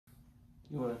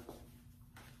You wanna?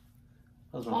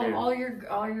 All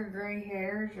your gray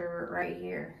hairs are right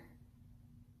here.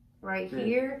 Right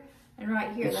here and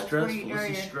right here. It's that's stressful. Where you grow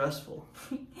this is stressful.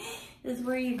 That's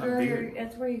where you grow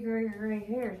that's where you grow your gray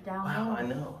hairs down Wow, low. I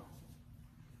know.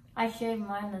 I shaved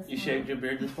mine this morning. You shaved your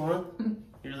beard this morning?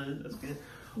 That's good.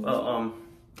 Well,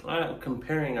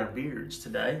 comparing our beards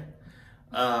today.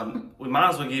 We might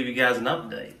as well give you guys an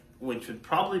update, which would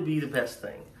probably be the best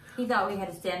thing. He thought we had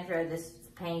to stand for this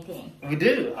painting. We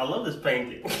do. I love this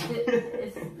painting.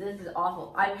 This is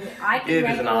awful. I mean, I can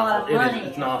make a lot of money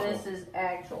if this is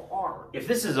actual art. If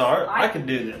this is art, I could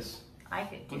do this.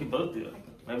 We could both do it.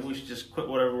 Maybe we should just quit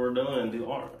whatever we're doing and do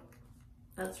art.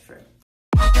 That's true.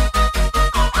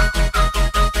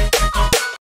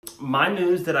 My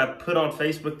news that I put on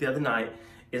Facebook the other night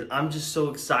is I'm just so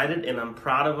excited and I'm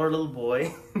proud of our little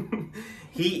boy.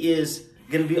 He is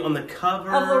going to be on the cover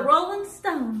of the Rolling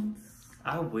Stones.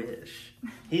 I wish.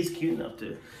 He's cute enough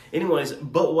to. Anyways,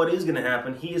 but what is going to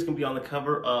happen, he is going to be on the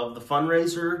cover of the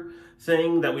fundraiser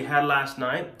thing that we had last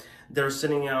night. They're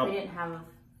sending out... We didn't have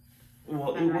a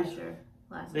fundraiser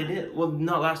last night. They did. Well,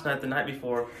 not last night, the night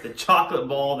before. The chocolate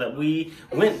ball that we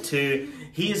went to,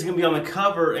 he is going to be on the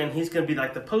cover and he's going to be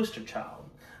like the poster child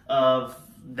of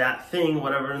that thing,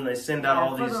 whatever, and they send out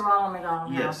all for these... the Ronald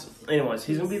McDonald Yes. House. Anyways,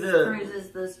 he's going to be the... Cruz is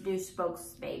the new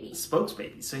spokesbaby.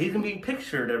 Spokesbaby. So he's going to be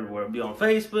pictured everywhere. Be on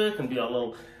Facebook and be on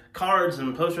little cards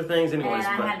and poster things. Anyways,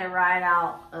 and I had to write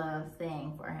out a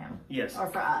thing for him. Yes. Or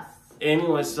for us.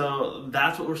 Anyway, so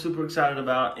that's what we're super excited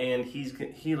about, and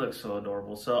he looks so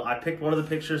adorable. So I picked one of the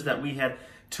pictures that we had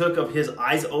took of his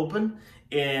eyes open,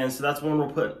 and so that's one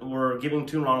we're giving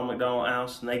to Ronald McDonald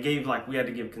House, and they gave we had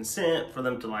to give consent for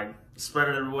them to spread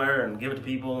it everywhere and give it to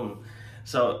people, and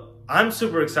so I'm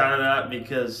super excited about it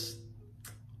because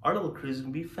our little Cruz is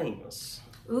gonna be famous.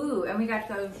 Ooh, and we got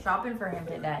to go shopping for him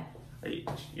today.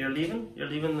 You're leaving? You're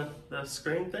leaving the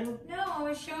screen thing? No, I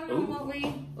was showing them what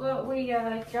we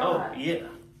got. Oh, yeah.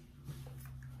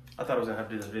 I thought I was going to have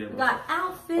to do this video. We got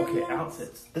outfits. Okay,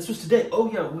 outfits. This was today.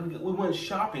 Oh, yeah, we went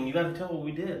shopping. You got to tell what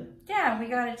we did. Yeah, we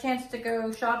got a chance to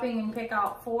go shopping and pick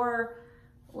out 4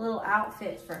 little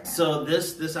outfits for him. So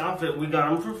this outfit, we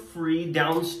got them for free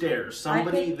downstairs.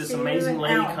 This amazing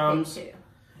lady comes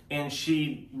and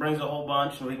she brings a whole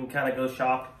bunch and we can kind of go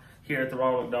shop here at the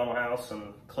Ronald McDonald House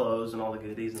and clothes and all the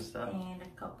goodies and stuff. And a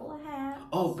couple of hats.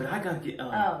 Oh, but I gotta get.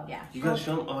 Oh yeah. You gotta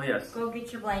show them. Oh yes. Go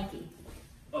get your blankie.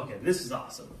 Okay, this is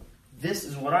awesome. This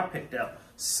is what I picked out.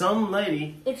 Some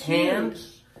lady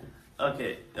huge.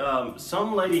 Okay,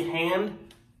 some lady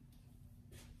hand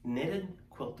knitted,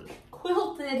 quilted.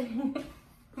 Quilted.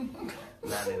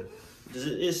 That is.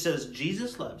 It says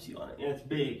Jesus loves you on it, and it's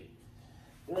big,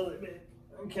 really big.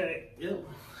 Okay. Yep.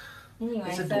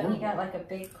 Anyway, so we got a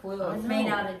big quilt. It's made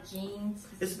out of jeans.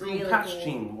 It's the really patch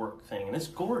jean work thing, and it's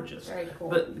gorgeous. Very cool.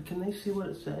 But can they see what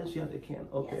it says? Yeah, they can.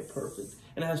 Okay, yes. Perfect.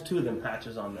 And it has 2 of them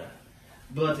patches on there.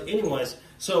 But anyways,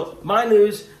 so my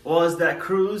news was that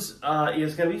Cruz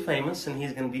is going to be famous, and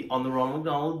he's going to be on the Ronald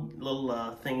McDonald little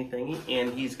thingy,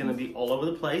 and he's going to be all over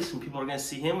the place, and people are going to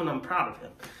see him, and I'm proud of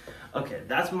him. Okay,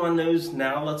 that's my news.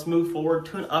 Now let's move forward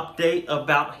to an update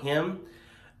about him.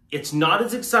 It's not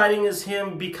as exciting as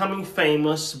him becoming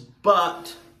famous,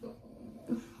 but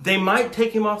they might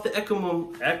take him off the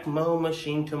ECMO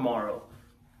machine tomorrow.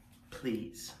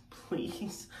 Please,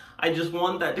 please. I just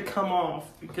want that to come off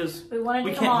because we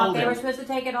wanted to come off. They were supposed to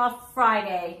take it off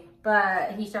Friday,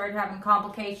 but he started having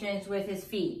complications with his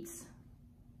feet.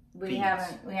 We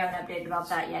haven't updated about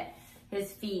that yet.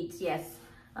 His feet, yes.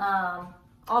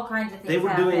 All kinds of things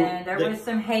happened. There was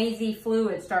some hazy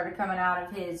fluid started coming out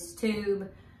of his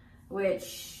tube,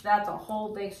 which that's a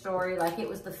whole big story. It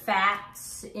was the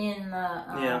fats in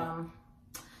the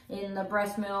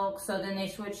breast milk. So then they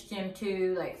switched him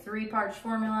to 3 parts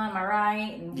formula. Am I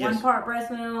right? And 1 part breast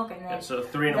milk, and then so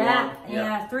 3 to 1.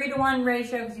 Yeah, 3 to 1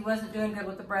 ratio because he wasn't doing good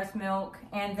with the breast milk.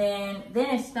 And then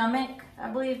his stomach, I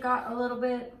believe, got a little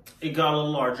bit. It got a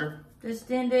little larger.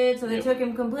 Distended. So they took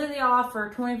him completely off for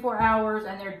 24 hours,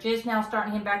 and they're just now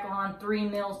starting him back on 3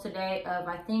 meals today of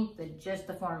I think just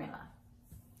the formula.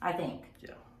 I think.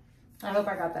 Yeah. I hope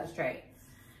I got that straight.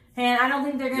 And I don't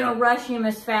think they're going to rush him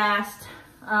as fast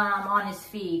on his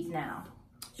feeds now.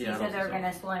 She said they're going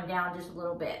to slow him down just a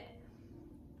little bit.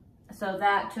 So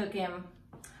that took him.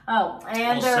 Oh,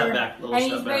 and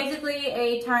he's basically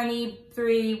a tiny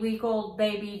 3-week-old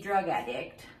baby drug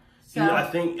addict. So, yeah,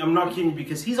 I'm not kidding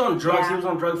because he's on drugs. Yeah. He was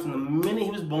on drugs from the minute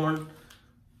he was born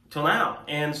till now.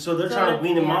 And so they're trying to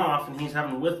wean him off, and he's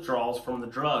having withdrawals from the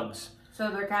drugs. So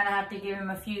they're kind of have to give him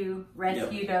a few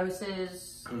rescue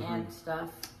doses and stuff.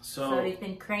 So he's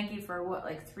been cranky for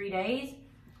 3 days?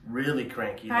 Really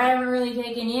cranky. I haven't really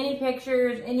taken any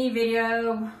pictures, any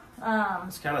video.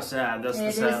 It's kind of sad. That's it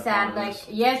the sad is sad. part. Like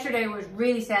yesterday was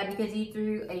really sad because he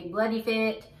threw a bloody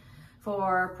fit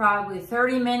for probably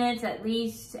 30 minutes at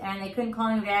least, and they couldn't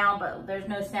calm him down. But there's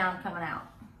no sound coming out.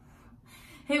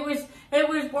 It was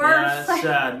worse. Yeah, it's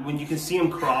sad when you can see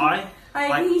him cry.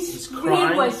 Like he's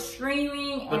crying. He was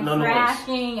screaming and no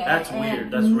thrashing. That's and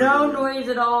weird. That's no really noise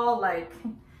at all. Like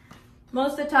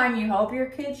most of the time, you hope your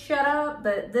kids shut up,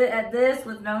 but at this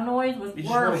with no noise was you worse.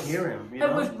 just want to hear him.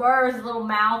 It was worse. His little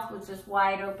mouth was just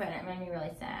wide open. It made me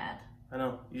really sad. I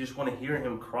know. You just want to hear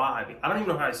him cry. I don't even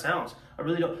know how he sounds. I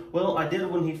really don't. Well, I did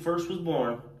when he first was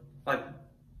born, like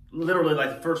literally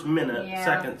like the first minute,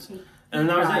 seconds. And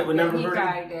that was it. We never heard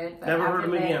him. Good, never heard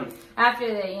him again. After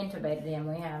they intubated him,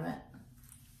 we haven't.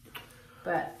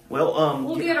 But well,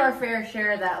 we'll get our fair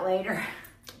share of that later.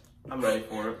 I'm ready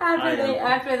for it.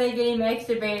 After they get him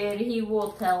extubated, he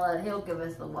will tell us. He'll give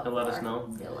us the what. He'll let us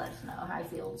know. He'll let us know how he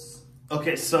feels.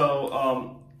 Okay,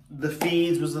 so the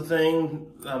feeds was the thing.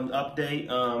 Update.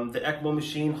 The ECMO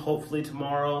machine. Hopefully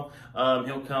tomorrow.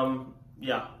 He'll come.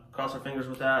 Yeah, cross our fingers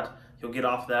with that. He'll get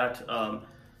off that.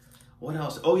 What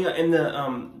else? Oh yeah,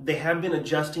 and they have been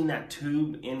adjusting that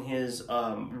tube in his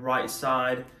right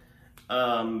side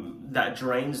that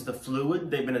drains the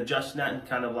fluid. They've been adjusting that and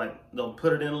kind of like they'll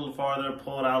put it in a little farther,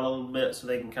 pull it out a little bit, so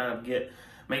they can kind of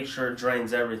make sure it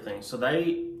drains everything. So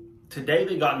today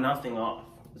they got nothing off.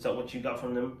 Is that what you got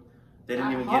from them? They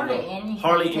didn't even get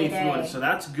hardly any fluid. So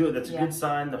that's good. That's a good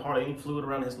sign. There's hardly any fluid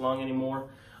around his lung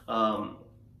anymore.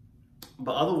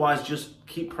 But otherwise, just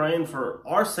keep praying for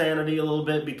our sanity a little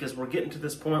bit, because we're getting to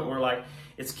this point where like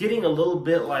it's getting a little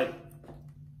bit like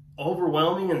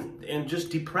overwhelming and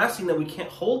just depressing that we can't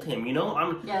hold him. You know,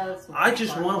 I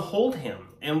just want to hold him,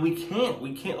 and we can't.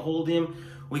 We can't hold him.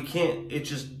 We can't. It's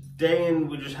just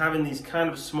we're just having these kind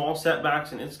of small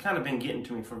setbacks, and it's kind of been getting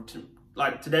to me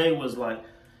like today was like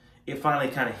it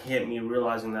finally kind of hit me,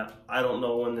 realizing that I don't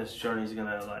know when this journey is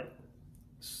gonna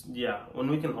when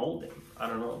we can hold him. I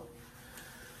don't know.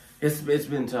 It's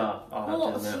been tough.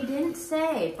 Well, she didn't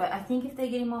say, but I think if they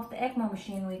get him off the ECMO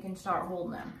machine, we can start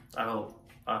holding him.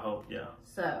 I hope, yeah.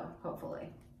 So, hopefully.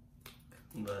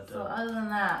 But so, other than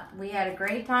that, we had a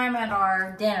great time at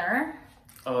our dinner.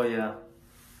 Oh, yeah.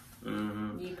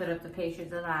 Mm-hmm. You put up the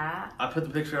pictures of that. I put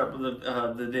the picture up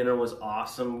of the dinner was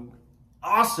awesome.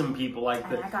 Awesome people, like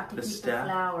I got to keep staff.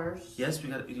 The flowers. Yes, we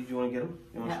got. Did you want to get them?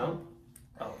 You want to show them?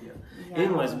 Oh, yeah. Yeah.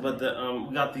 Anyways, but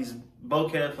we got these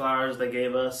bouquet of flowers they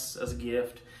gave us as a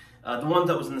gift. The one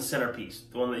that was in the centerpiece,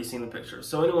 the one that you see in the picture.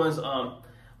 So anyways,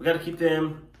 we got to keep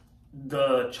them.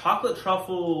 The chocolate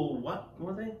truffle, what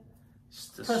were they?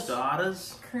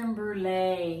 Tostadas? Creme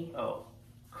brulee. Oh.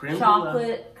 Creme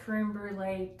chocolate creme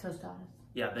brulee tostadas.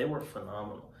 Yeah, they were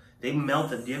phenomenal. They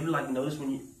melted. Do you ever like notice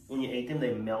when you ate them,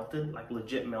 they melted, like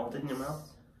legit melted in your mouth?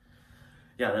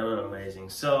 Yeah, they were amazing.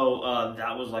 So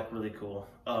that was like really cool.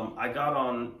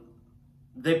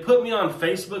 They put me on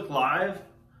Facebook Live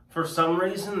for some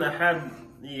reason that had,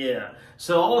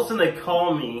 So all of a sudden they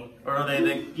call me, or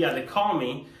they call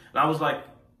me, and I was like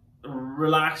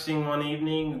relaxing one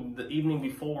evening, the evening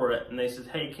before it, and they said,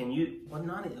 hey, can you, well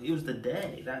not, it was that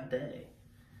day.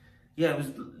 Yeah, it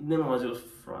was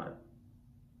Friday.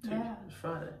 Yeah. It was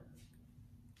Friday.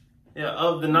 Yeah,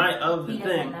 of the night of the he thing.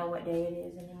 He doesn't know what day it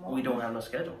is anymore. We don't have no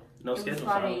schedule. No schedule. It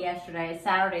was Friday yesterday. It's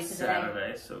Saturday today.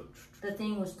 Saturday, so. The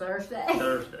thing was Thursday.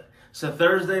 So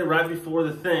Thursday, right before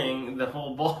the thing, the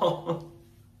whole ball,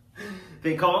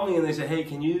 they called me and they said, hey,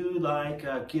 can you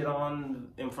get on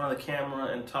in front of the camera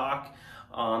and talk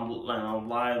on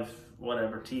live,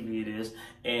 whatever TV it is,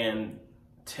 and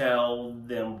tell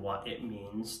them what it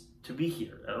means to be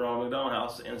here at Ronald McDonald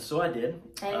House. And so I did.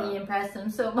 And you impressed them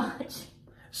so much.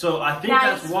 So I think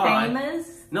that's why.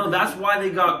 Famous? No, that's why they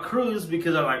got Cruz,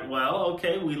 because I'm like, well,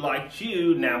 okay, we liked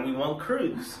you, now we want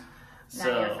Cruz. Now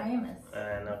you're famous.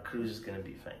 And Cruz is going to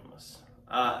be famous.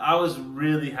 I was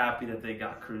really happy that they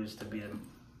got Cruz to be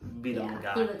the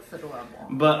guy. He looks adorable.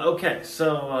 But okay,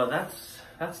 so that's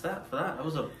that for that. That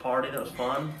was a party. That was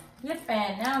fun. Yep,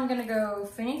 and now I'm going to go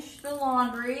finish the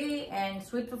laundry and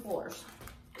sweep the floors.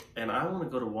 And I want to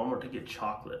go to Walmart to get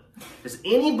chocolate. Does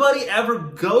anybody ever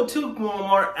go to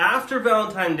Walmart after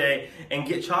Valentine's Day and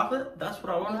get chocolate? That's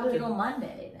what I want to do. You have to go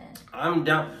Monday then. I'm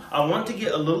down. I want to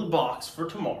get a little box for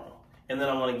tomorrow. And then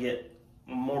I want to get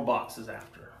more boxes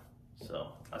after.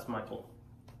 So that's my goal.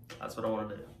 That's what I want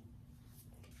to do.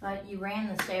 But you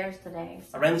ran the stairs today.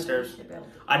 So I ran the stairs.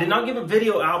 I did not give a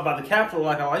video out by the Capitol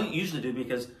like I usually do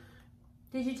because...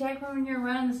 Did you take one when you were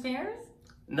running the stairs?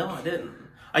 No, I didn't.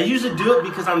 I usually do it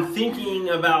because I'm thinking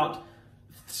about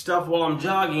stuff while I'm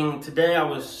jogging. Today I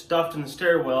was stuffed in the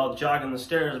stairwell, jogging the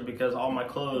stairs because all my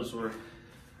clothes were.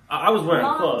 I was wearing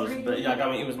clothes, but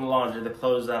yeah, it was my laundry, the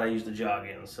clothes that I used to jog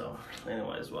in. So,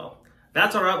 anyways, well,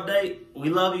 that's our update. We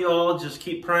love you all. Just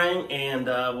keep praying, and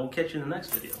we'll catch you in the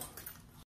next video.